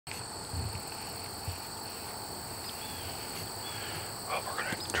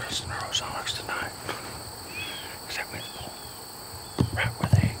neurosonomics tonight. Because that wind's blowing right where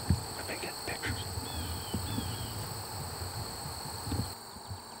they've been getting pictures.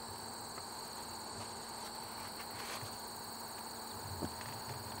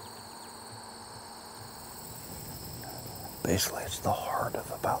 Basically, it's the heart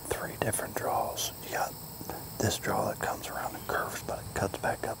of about 3 different draws. You got this draw that comes around and curves, but it cuts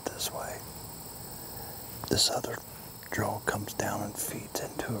back up this way. This other draw comes down and feeds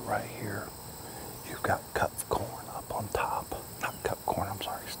into it right here. You've got cut corn up on top. Not cut corn, I'm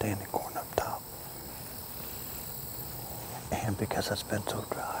sorry, standing corn up top. And because it's been so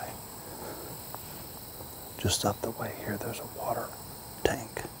dry, just up the way here, there's a water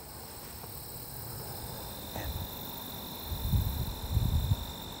tank.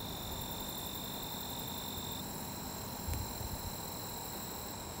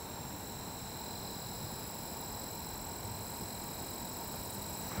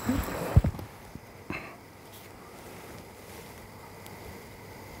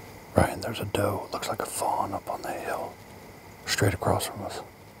 Right, and there's a doe, looks like a fawn up on the hill, straight across from us.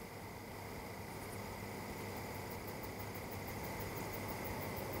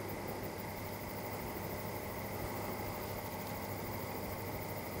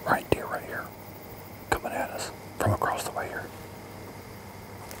 Right deer right here, coming at us from across the way here.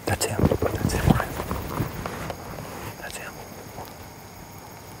 That's him, Ryan. That's him.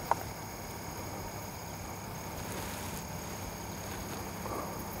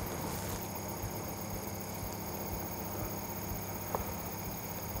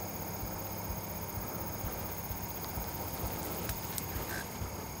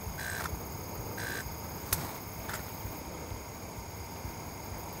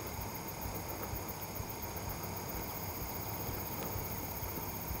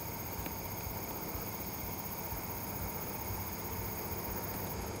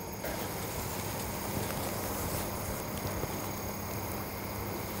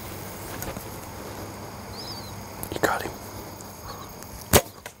 Got him.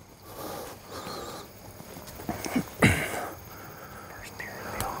 First deer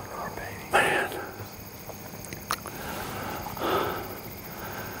in the encore, baby. Man.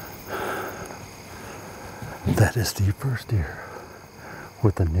 That is the first deer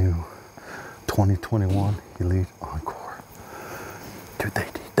with the new 2021 Elite ENKORE. Dude,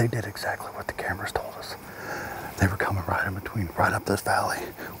 they did exactly what the cameras told us. They were coming right in between, right up this valley.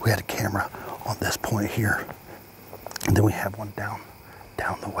 We had a camera on this point here. And then we have one down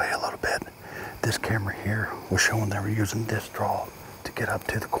the way a little bit. This camera here was showing they were using this draw to get up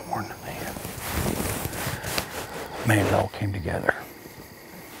to the corn. Man, it all came together.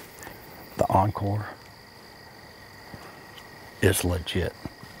 The ENKORE is legit.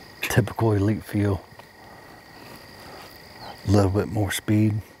 Typical Elite feel. A little bit more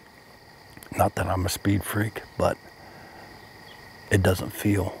speed. Not that I'm a speed freak, but it doesn't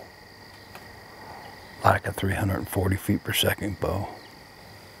feel like a 340 feet per second bow.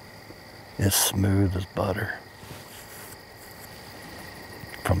 It's smooth as butter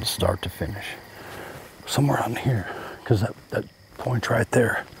from the start to finish. Somewhere out in here, because that point's right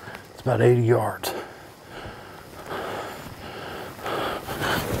there. It's about 80 yards.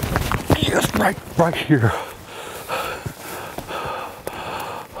 Yes, right here.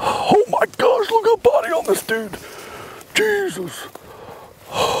 Oh my gosh, look at the body on this dude. Jesus.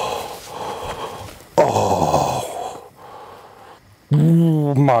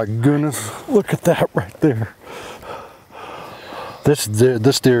 Oh my goodness, look at that right there. This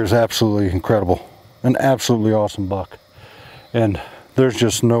deer is absolutely incredible. An absolutely awesome buck. And there's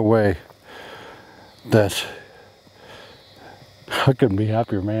just no way that I couldn't be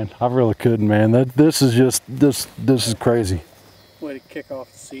happier, man. I really couldn't, man. This is crazy. Way to kick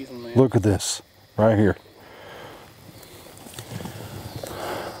off the season, man. Look at this right here.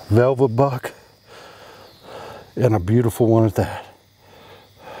 Velvet buck, and a beautiful one at that.